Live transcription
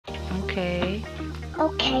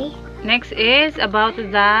Okay. Next is about the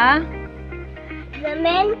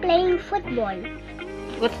man playing football.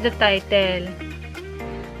 what's the title?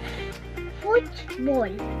 Football.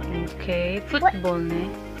 Okay, football ne.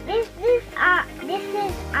 This is active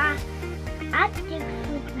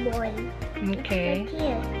football. Okay. It's right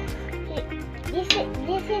here.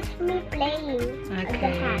 This is me playing at the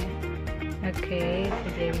Okay. hand. Okay,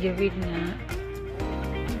 sige, you read nga.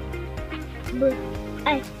 Loop.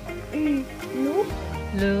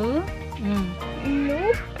 Lu?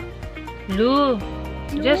 Loop. Lu.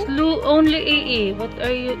 Just Lu only EE. What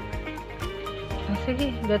are you? Ah,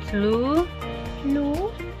 sige, that's Lu.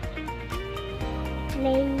 Loop.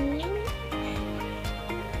 Playing.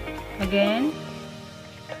 Again.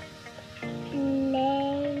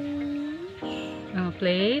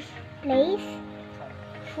 Place. Plays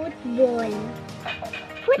football.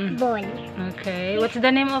 Football. Okay. What's the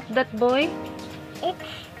name of that boy? It's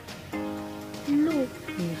Lou.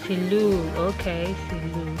 Si Lu. Okay, si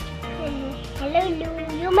Lu. Hello, Lou.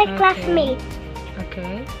 You're my classmate.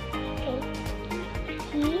 Okay. Okay.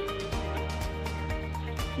 He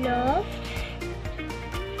loves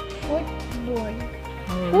football.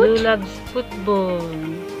 Oh, Lu loves football.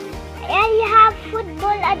 Yeah, you have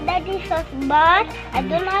football at Daddy's house, but I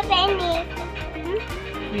don't have any.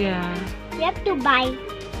 Yeah. You have to buy.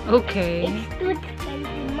 Okay. It's too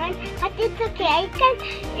expensive, man. But it's okay.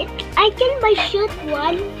 I can buy short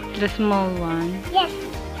one. The small one. Yes.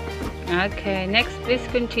 Okay. Next, please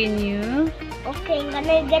continue. Okay, I'm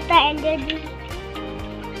gonna get the energy.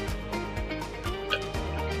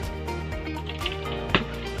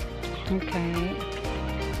 Okay.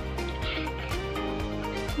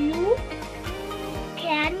 You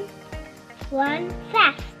can run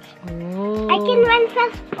fast. Oh. I can run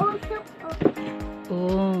fast also.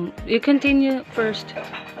 Oh. You continue first.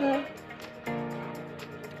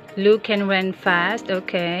 Lu can run fast.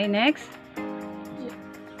 Okay. Next.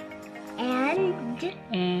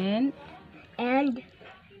 And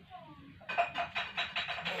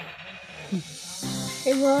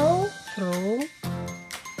throw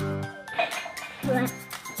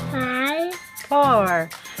far.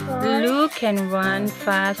 Lu can run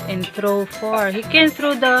fast and throw far. He can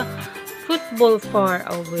throw the football far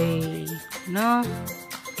away. No?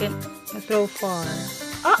 Can throw far.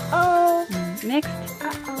 Uh-oh. Next.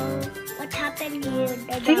 Uh-oh. What happened here?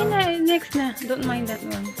 Sige na, next na. Don't mind that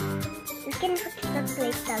one. You can put the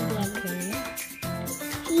plate again. Okay.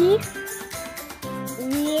 He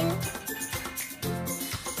will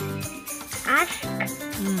ask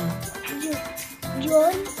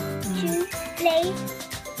John to play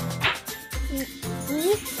with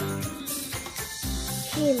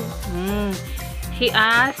him. He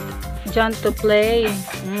asked John to play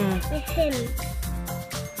With him.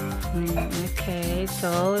 Okay,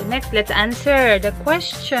 so next let's answer the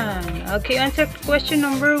question. Okay, answer question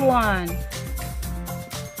number 1.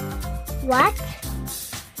 What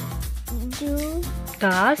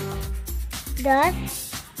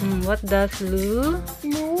what does Lu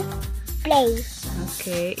play?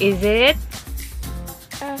 Okay, is it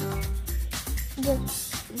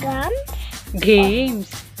The games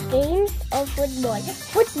or football?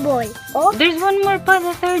 Football or there's one more pa,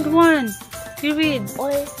 the third one. You read.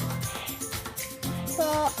 Or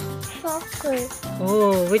soccer.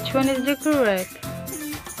 Oh, which one is the correct?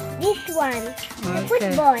 This one. The Okay,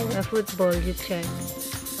 football. the football, you check.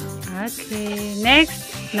 Okay,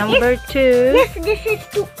 next, number 2. Yes, this is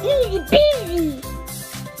too easy peasy.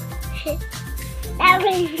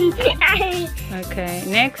 Okay,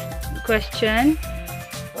 next question.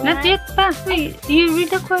 Not yet pa. Wait, you read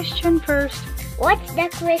the question first. What's the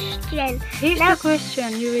question? Here's the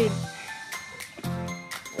question, you read.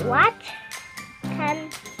 What can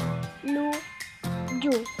Lu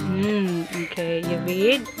do? Okay, you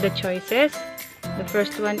read the choices. The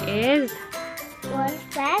first one is Run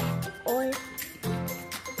fast or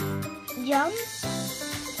jump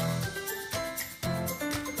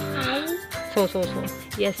high? so.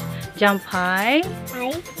 Yes, jump high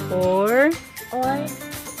Or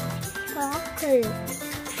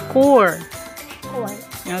score. Score.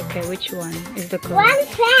 Okay, which one is the correct? Run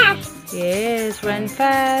fast. Yes, run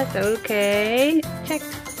fast. Okay, check.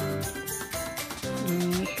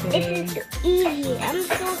 This Okay. is too easy. I'm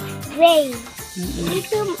so brave.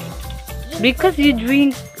 Because you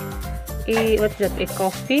drink what's that? A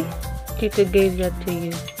coffee? Tito gave that to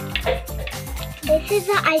you. This is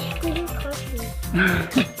an ice cream coffee.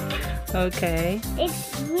 Okay.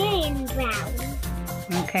 It's green and brown.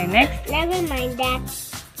 Okay, next. Never mind that.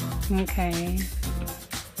 Okay.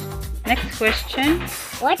 Next question.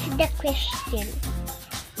 What's the question?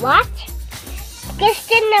 What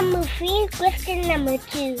Question number 3, question number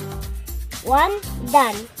 2. 1,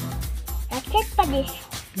 done. That's it pa this.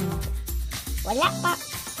 Wala pa.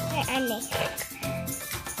 Next.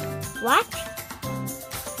 What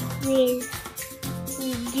will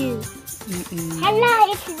he do?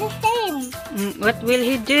 Hala, it's the same. What will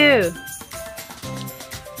he do?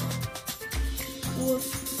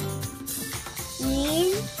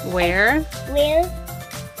 Where? Will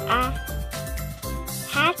a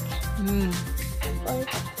hat or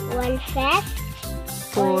one fast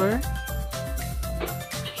For?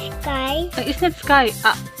 sky It's not sky.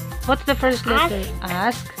 What's the first letter?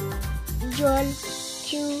 Ask. John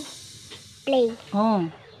to play?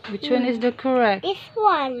 Oh, which one is the correct? This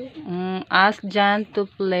one. Ask John to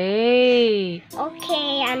play.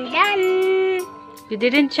 Okay, I'm done. You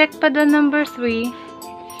didn't check pa the number 3.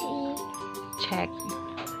 Check.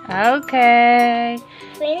 Okay.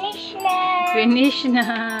 Finish na. Finish na.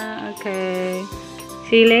 Okay.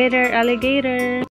 See you later, alligator.